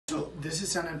this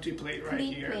is an empty plate right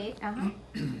here. Plate,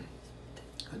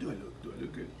 How do I look? Do I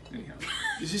look good? Anyhow,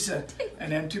 this is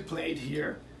an empty plate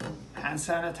here. Hand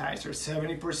sanitizer,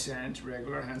 70%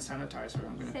 regular hand sanitizer.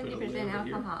 I'm going to put a little 70% bit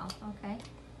alcohol. Okay.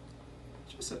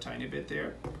 Just a tiny bit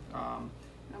there. I'm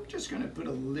just going to put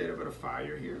a little bit of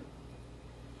fire here,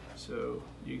 so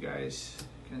you guys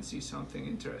can see something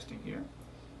interesting here.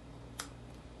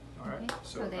 All right, Okay.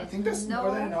 so I there's think that's no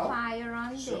more than enough. fire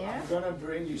on So there. I'm gonna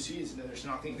bring, you see there's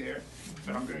nothing there,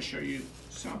 but I'm gonna show you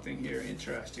something here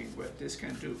interesting what this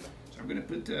can do. So I'm gonna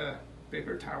put the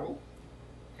paper towel,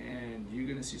 and you're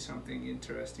gonna see something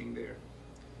interesting there.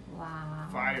 Wow.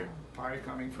 Fire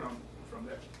coming from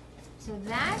there. So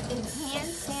that is hand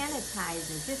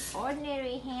sanitizer, just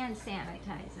ordinary hand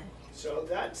sanitizer. So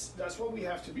that's what we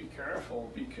have to be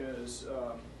careful, because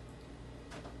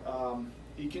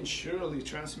it can surely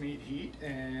transmit heat,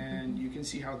 and you can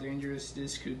see how dangerous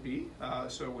this could be.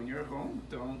 So when you're at home,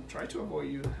 don't try to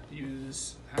avoid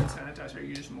use hand sanitizer.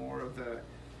 Use more of the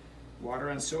water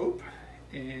and soap,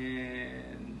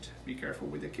 and be careful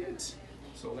with the kids.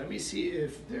 So let me see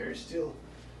if there's still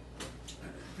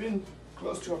been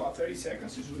close to about 30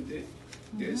 seconds since we did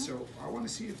this. So I want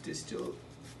to see if this still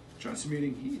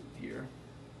transmitting heat here.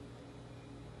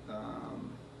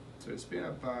 So it's been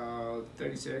about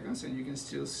 30 seconds, and you can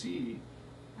still see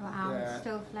Wow, that it's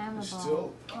still flammable. it's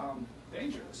still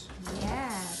dangerous.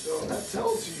 Yes. So that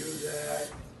tells you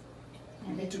that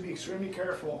you need to be extremely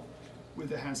careful with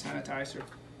the hand sanitizer,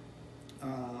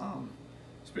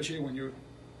 especially when you're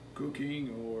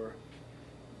cooking or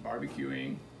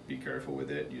barbecuing. Be careful with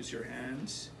it. Use your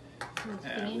hands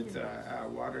with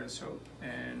water and soap,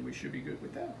 and we should be good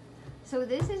with that. So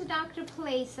this is Dr.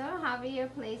 Placer, Javier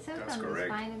Placer, That's from correct.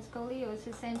 the Spine and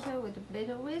Scoliosis Center, with a bit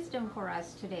of wisdom for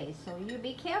us today. So you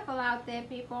be careful out there,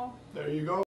 people. There you go.